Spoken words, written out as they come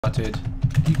started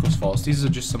equals false. These are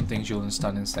just some things you'll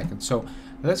understand in a second. So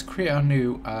let's create our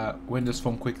new Windows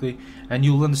form quickly, and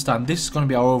you'll understand this is going to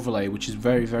be our overlay, which is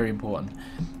very, very important.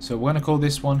 So we're going to call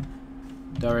this one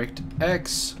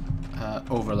DirectX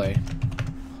overlay,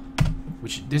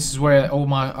 which this is where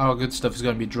all our good stuff is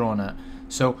going to be drawn at.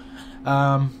 So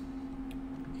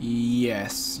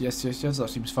yes, that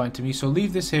seems fine to me. So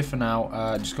leave this here for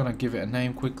now. Just going to give it a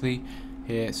name quickly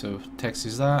here. So text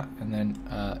is that, and then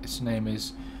its name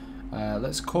is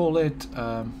let's call it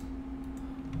yeah,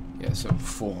 so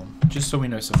form, just so we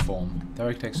know it's a form,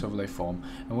 DirectX overlay form.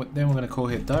 And then we're going to call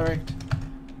here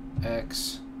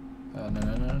DirectX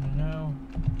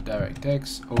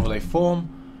DirectX overlay form,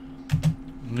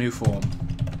 new form.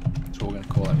 That's what we're going to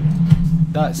call it.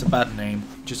 That's a bad name.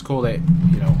 Just call it,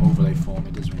 you know, overlay form.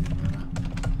 It doesn't really matter.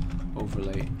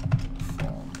 Overlay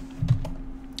form.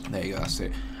 There you go. That's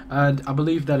it. And I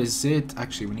believe that is it.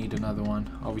 Actually, we need another one.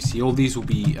 Obviously, all these will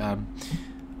be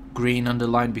green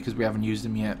underlined because we haven't used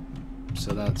them yet,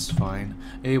 so that's fine.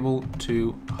 Able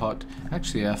to hot.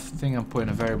 Actually, I think I'm putting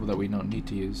a variable that we don't need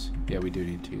to use. Yeah, we do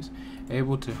need to use.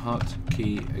 Able to hot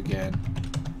key again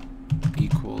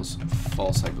equals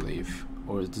false, I believe.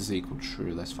 Or does it equal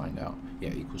true? Let's find out.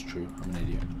 Yeah, equals true. I'm an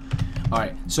idiot.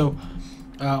 Alright, so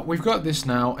we've got this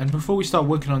now, and before we start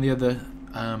working on the other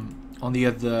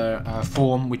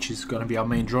form, which is going to be our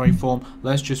main drawing form,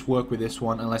 let's just work with this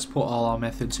one, and let's put all our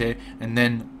methods here and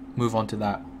then move on to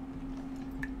that.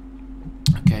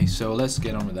 Okay, so let's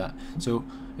get on with that. So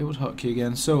able to hotkey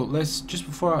again. So let's just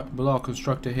below our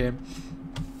constructor here,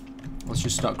 let's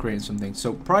just start creating something.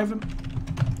 So private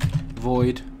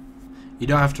void. You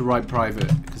don't have to write private,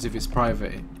 because if it's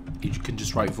private you can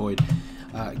just write void.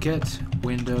 Get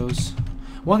windows.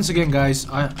 Once again, guys,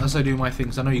 as I do my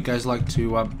things, I know you guys like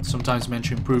to sometimes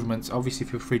mention improvements. Obviously,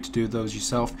 feel free to do those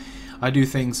yourself. I do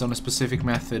things on a specific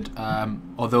method,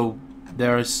 although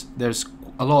there's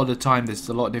a lot of the time there's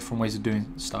a lot of different ways of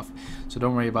doing stuff, so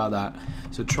don't worry about that.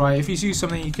 So try, if you see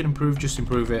something you can improve, just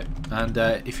improve it, and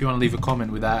if you want to leave a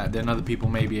comment with that, then other people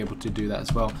may be able to do that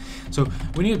as well. So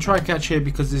we need a try catch here,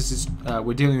 because this is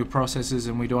we're dealing with processes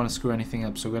and we don't want to screw anything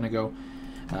up. So we're going to go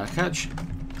catch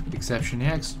exception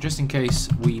EX, just in case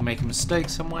we make a mistake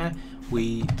somewhere,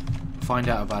 we find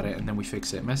out about it and then we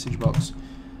fix it. Message box,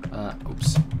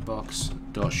 box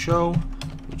dot show,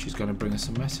 which is going to bring us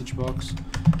a message box.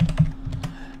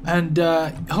 And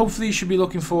hopefully you should be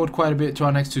looking forward quite a bit to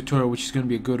our next tutorial, which is going to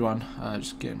be a good one.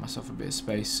 Just getting myself a bit of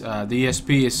space. The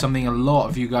ESP is something a lot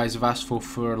of you guys have asked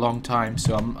for a long time,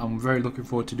 so I'm very looking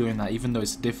forward to doing that, even though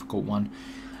it's a difficult one.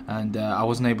 And I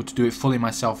wasn't able to do it fully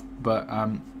myself, but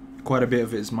quite a bit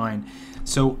of it is mine.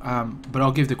 So, but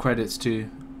I'll give the credits to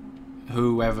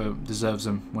whoever deserves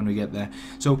them when we get there.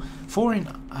 So, for in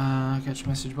catch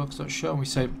message box.show, we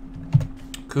say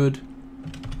could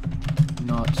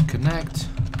not connect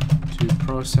to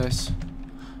process,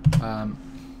 and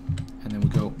then we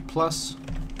go plus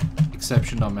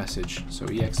exception.message, so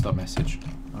ex.message.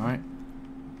 All right,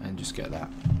 and just get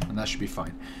that, and that should be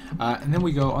fine. And then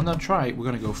we go on that try, we're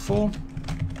going to go for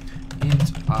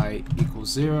int I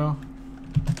equals 0,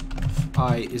 if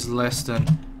I is less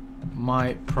than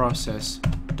my process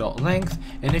dot length.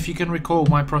 And if you can recall,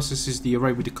 my process is the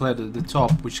array we declared at the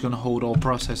top, which is going to hold all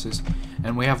processes,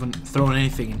 and we haven't thrown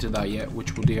anything into that yet,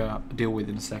 which we'll deal with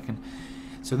in a second.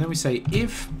 So then we say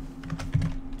if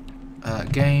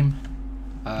game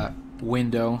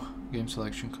window game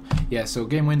selection, yeah, so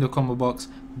game window combo box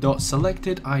dot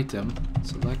selected item,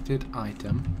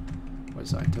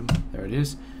 where's item, there it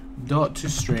is, dot to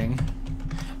string.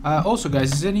 Also,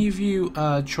 guys, has any of you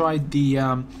tried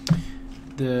the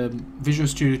Visual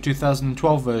Studio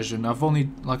 2012 version? I've only,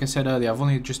 like I said earlier, I've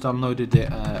only just downloaded it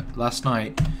last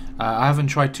night. I haven't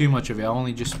tried too much of it. I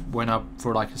only just went up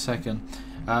for like a second.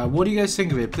 What do you guys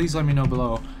think of it? Please let me know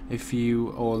below, if you,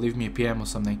 or leave me a PM or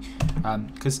something,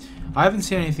 because I haven't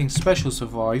seen anything special so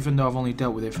far, even though I've only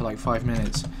dealt with it for like 5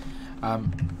 minutes.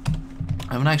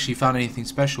 I haven't actually found anything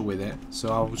special with it, so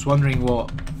I was wondering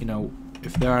what, you know,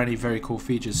 if there are any very cool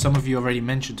features. Some of you already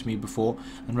mentioned to me before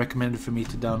and recommended for me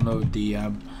to download the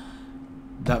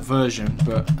that version,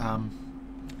 but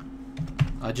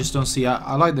I just don't see.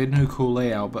 I like the new cool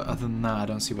layout, but other than that, I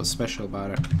don't see what's special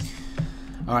about it.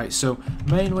 Alright, so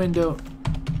main window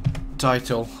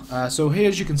title. So here,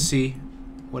 as you can see,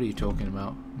 what are you talking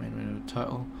about? Main window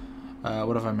title.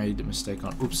 What have I made a mistake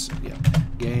on? Oops, yeah.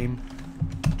 Game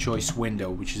choice window,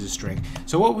 which is a string.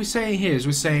 So what we're saying here is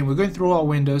we're going through our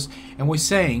windows, and we're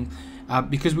saying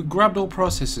because we grabbed all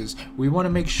processes, we want to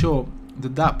make sure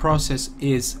that that process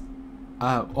is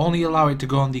only allow it to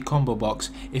go on the combo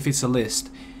box if it's a list.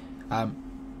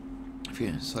 If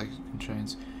you select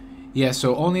constraints, Yeah,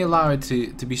 so only allow it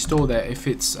to be stored there if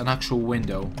it's an actual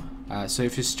window. So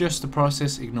if it's just a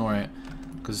process, ignore it,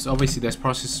 because obviously there's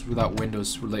processes without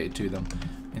windows related to them.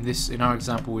 In our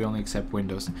example, we only accept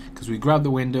windows because we grab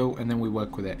the window and then we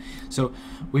work with it. So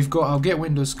we've got our get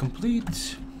windows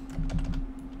complete,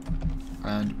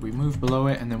 and we move below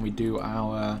it, and then we do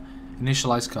our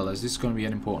initialize colors. This is going to be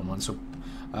an important one. So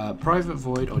private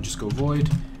void, or just go void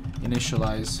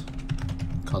initialize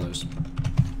colors.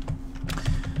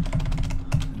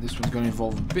 And this one's going to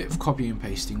involve a bit of copying and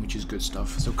pasting, which is good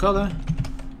stuff. So color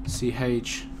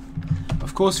ch.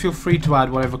 Of course, feel free to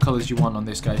add whatever colors you want on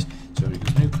this, guys. So it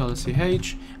goes new color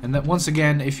ch, and that once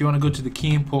again, if you want to go to the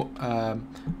key input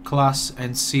class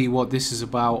and see what this is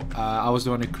about, I was the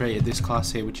one who created this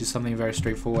class here, which is something very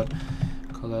straightforward.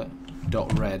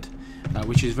 Color.red,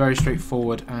 which is very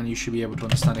straightforward, and you should be able to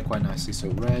understand it quite nicely. So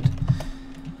red.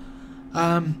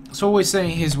 So what we're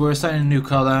saying here is we're assigning a new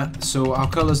color. So our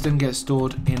colors didn't get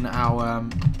stored in our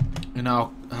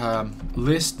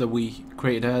list that we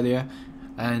created earlier,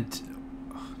 and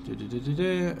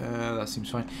that seems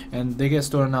fine. And they get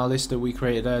stored in our list that we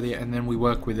created earlier, and then we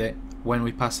work with it when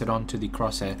we pass it on to the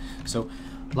crosshair. So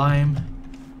lime,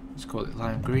 let's call it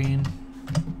lime green.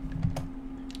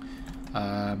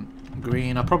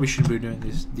 Green. I probably shouldn't be doing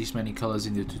these many colors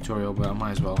in the tutorial, but I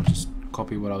might as well just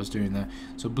copy what I was doing there.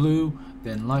 So blue,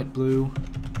 then light blue,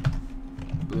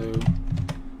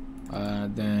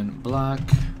 then black,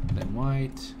 then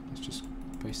white. Let's just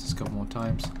paste this a couple more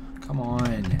times. Come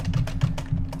on.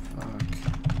 Fuck.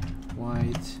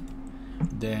 White.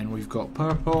 Then we've got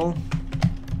purple,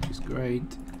 which is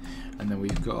great. And then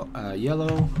we've got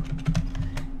yellow,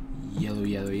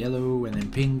 yellow, and then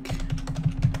pink.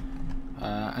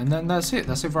 And then that's it.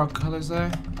 That's it for our colors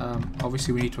there.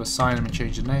 Obviously, we need to assign them and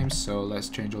change the names. So let's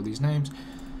change all these names.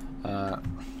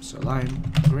 So lime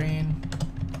green.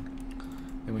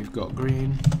 Then we've got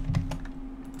green,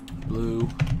 blue,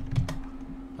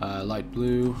 light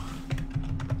blue,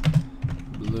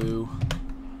 blue.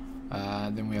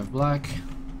 Then we have black.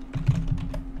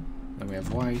 Then we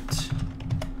have white,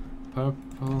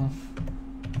 purple.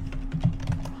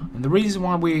 And the reason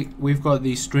why we've got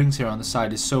these strings here on the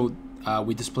side is so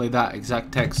we display that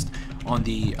exact text on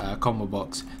the combo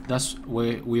box. That's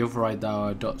where we override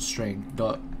our string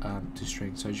to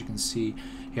string. So as you can see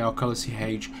here, our color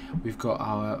ch, we've got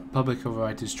our public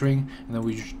override to string, and then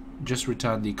we just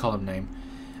return the column name.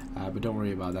 But don't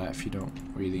worry about that if you don't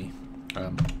really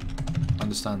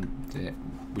understand it,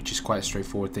 which is quite a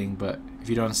straightforward thing. But if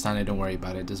you don't understand it, don't worry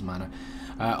about it. It doesn't matter.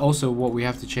 Also, what we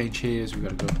have to change here is we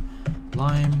got to go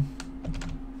lime.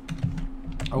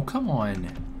 Oh, come on.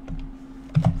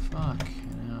 Fuck,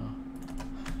 you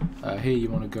know. Here you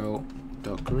want to go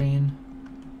dot green.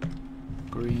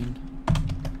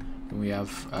 Then we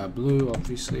have blue,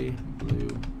 obviously.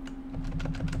 Blue.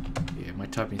 Yeah, my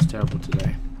typing's terrible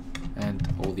today. And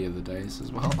all the other days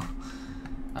as well.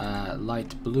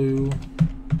 Light blue.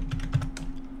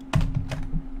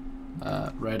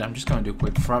 Red. I'm just going to do a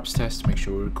quick fraps test to make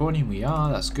sure we're recording. We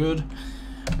are, that's good.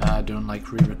 Don't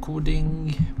like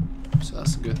re-recording, so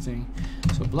that's a good thing.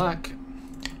 So black.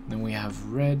 Then we have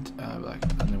red, black,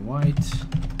 and then white,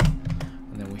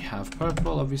 and then we have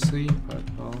purple, obviously,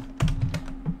 purple,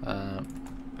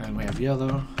 and we have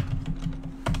yellow,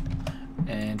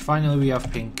 and finally we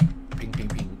have pink,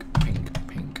 and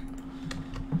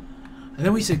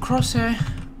then we say crosshair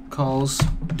calls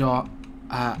dot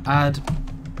add,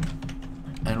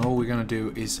 and all we're gonna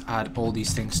do is add all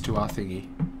these things to our thingy.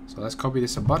 So let's copy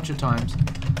this a bunch of times.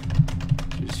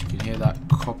 Just you can hear that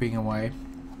copying away.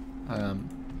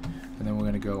 And then we're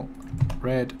going to go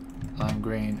red, lime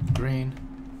green, green.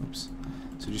 Oops.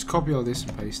 So just copy all this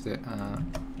and paste it.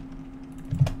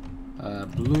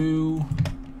 Blue,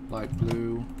 light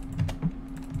blue,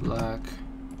 black,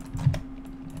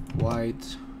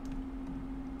 white,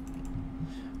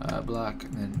 black,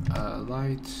 and then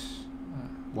light,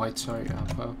 white, sorry,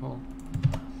 purple,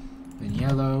 then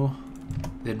yellow,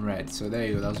 then red. So there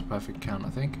you go, that was a perfect count, I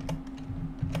think.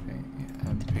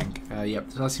 And pink.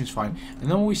 Yep, so that seems fine. And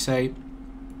then we say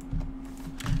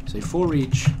for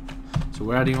each, so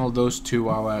we're adding all those to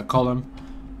our column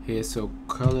here. So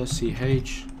color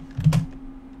ch.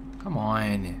 Come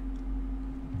on.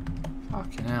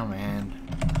 Fucking hell, man.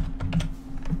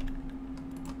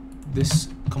 This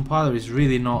compiler is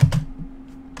really not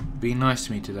being nice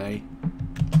to me today.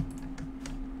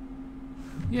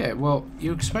 Yeah, well,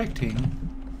 you're expecting.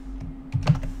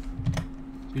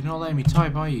 You're not letting me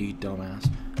type, are you dumbass?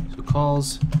 So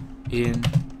calls in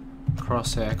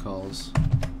crosshair calls.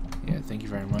 Yeah, thank you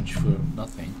very much for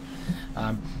nothing.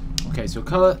 Okay, so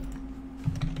color.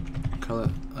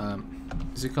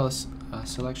 Is it color?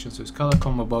 selection. So it's color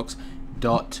combo box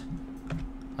dot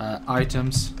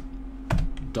items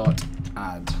dot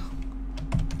add.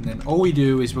 And then all we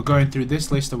do is we're going through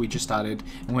this list that we just added,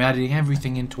 and we're adding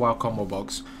everything into our combo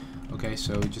box. Okay,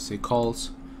 so we just say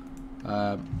calls.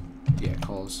 Yeah,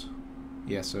 calls.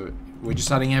 Yeah, so we're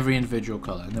just adding every individual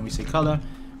color, and then we say color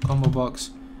combo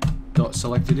box dot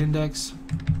selected index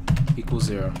equals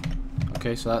 0.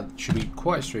 Okay, so that should be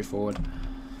quite straightforward.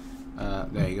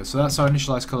 There you go. So that's our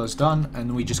initialized colors done,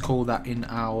 and we just call that in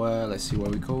our. Let's see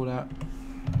where we call that.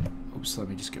 Oops, let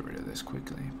me just get rid of this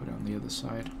quickly. Put it on the other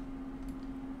side.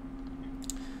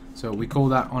 So we call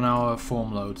that on our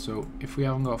form load. So if we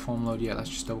haven't got a form load yet, let's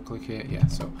just double click here. Yeah,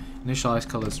 so initialize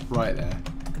colors right there.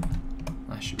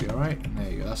 That should be alright. And there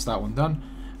you go. That's that one done.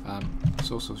 Let's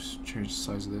also change the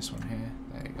size of this one here.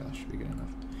 There you go. That should be good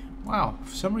enough. Wow,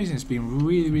 for some reason it's been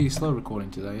really slow recording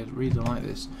today. I really don't like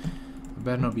this. I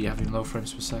better not be having low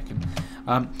frames per second.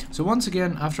 So once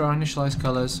again, after our initialize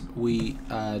colors, we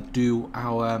do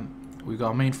our. We've got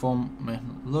our main form main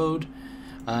load.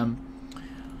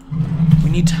 We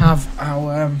need to have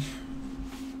our.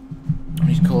 We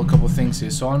need to call a couple of things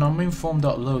here. So on our main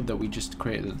form.load that we just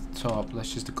created at the top,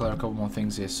 let's just declare a couple more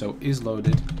things here. So is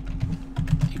loaded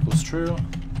equals true.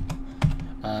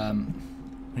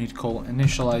 We need to call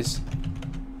initialize.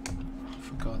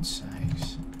 For God's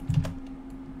sakes.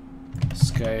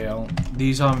 Scale.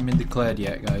 These haven't been declared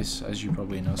yet, guys, as you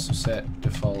probably know. So set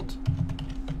default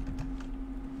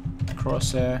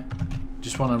crosshair.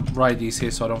 Just want to write these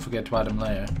here so I don't forget to add them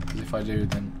later, because if I do,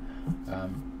 then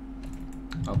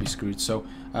I'll be screwed. So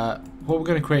what we're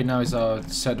going to create now is our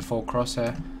set default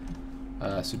crosshair.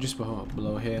 So just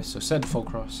below here, so set default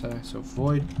crosshair. So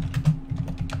void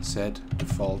set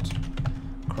default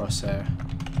crosshair.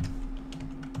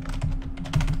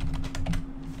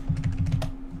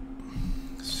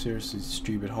 Seriously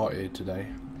stupid hot here today.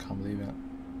 Can't believe it.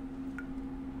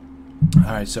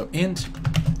 Alright, so int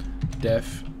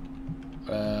def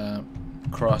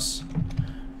cross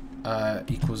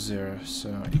equals 0.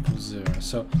 So equals 0.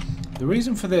 So the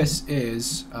reason for this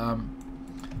is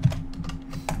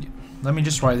let me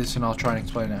just write this and I'll try and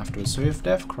explain it afterwards. So if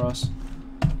def cross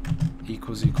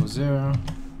equals 0,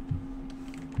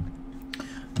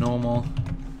 normal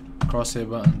crosshair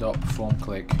button dot perform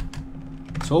click.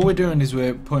 So all we're doing is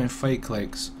we're putting fake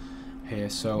clicks here.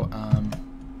 So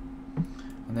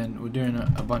and then we're doing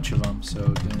a bunch of them.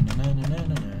 So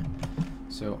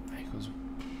so equals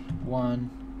 1,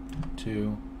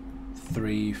 2,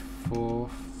 3, 4,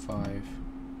 5.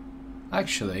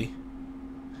 Actually,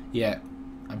 yeah,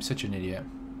 I'm such an idiot.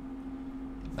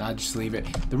 I'll just leave it.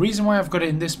 The reason why I've got it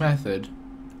in this method,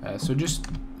 so just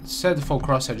set default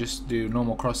crosshair, just do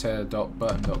normal crosshair dot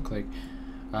button dot click.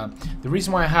 The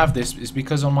reason why I have this is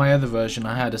because on my other version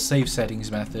I had a save settings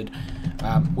method,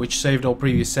 which saved all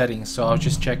previous settings. So I was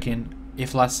just checking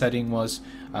if last setting was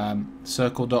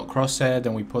circle.crosshair,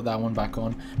 then we put that one back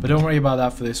on. But don't worry about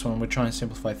that for this one. We're trying to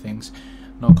simplify things,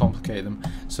 not complicate them.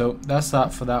 So that's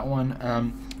that for that one.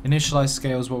 Initialize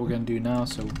scale is what we're going to do now.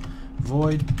 So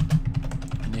void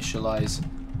initialize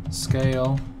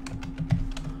scale,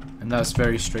 and that's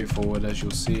very straightforward, as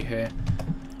you'll see here.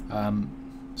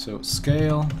 So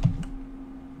scale,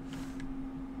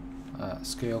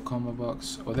 scale combo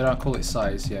box, or did I call it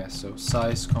size? Yeah, so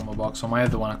size combo box. On my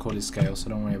other one I called it scale, so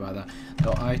don't worry about that.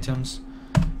 Dot items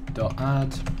dot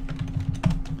add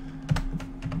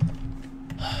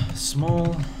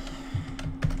small,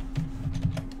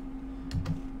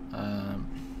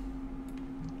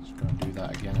 just going to do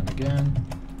that again and again,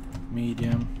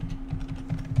 medium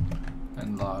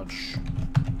and large.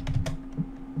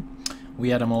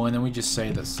 We add them all, and then we just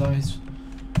say that size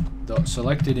dot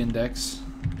selected index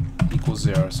equals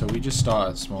 0. So we just start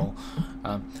at small.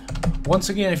 Once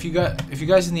again, if you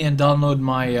guys in the end download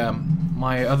my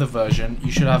my other version,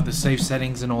 you should have the save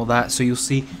settings and all that. So you'll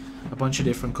see a bunch of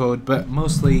different code, but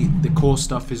mostly the core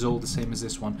stuff is all the same as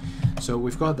this one. So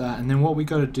we've got that, and then what we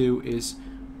got to do is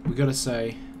we got to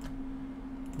say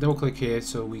double click here,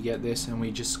 so we get this, and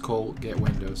we just call get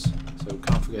windows. So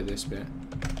can't forget this bit.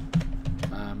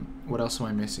 What else am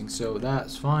I missing? So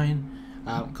that's fine.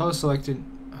 Color selected.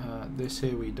 This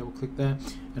here, we double click there,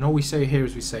 and all we say here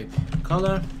is we say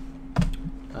color.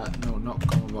 No, not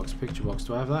combo box, picture box.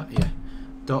 Do I have that? Yeah.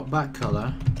 Dot back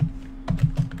color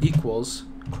equals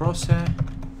crosshair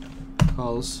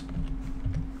calls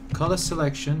color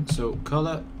selection. So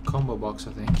color combo box,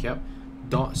 I think. Yep.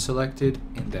 Dot selected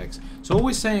index. So all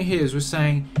we're saying here is we're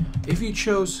saying if you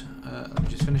chose. Let me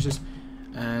just finish this.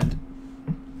 And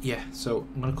yeah, so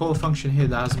I'm going to call a function here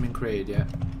that hasn't been created yet.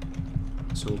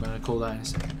 So we're going to call that in a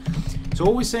second. So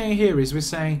what we're saying here is we're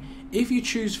saying if you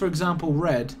choose, for example,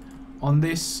 red on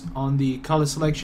this, on the color selection.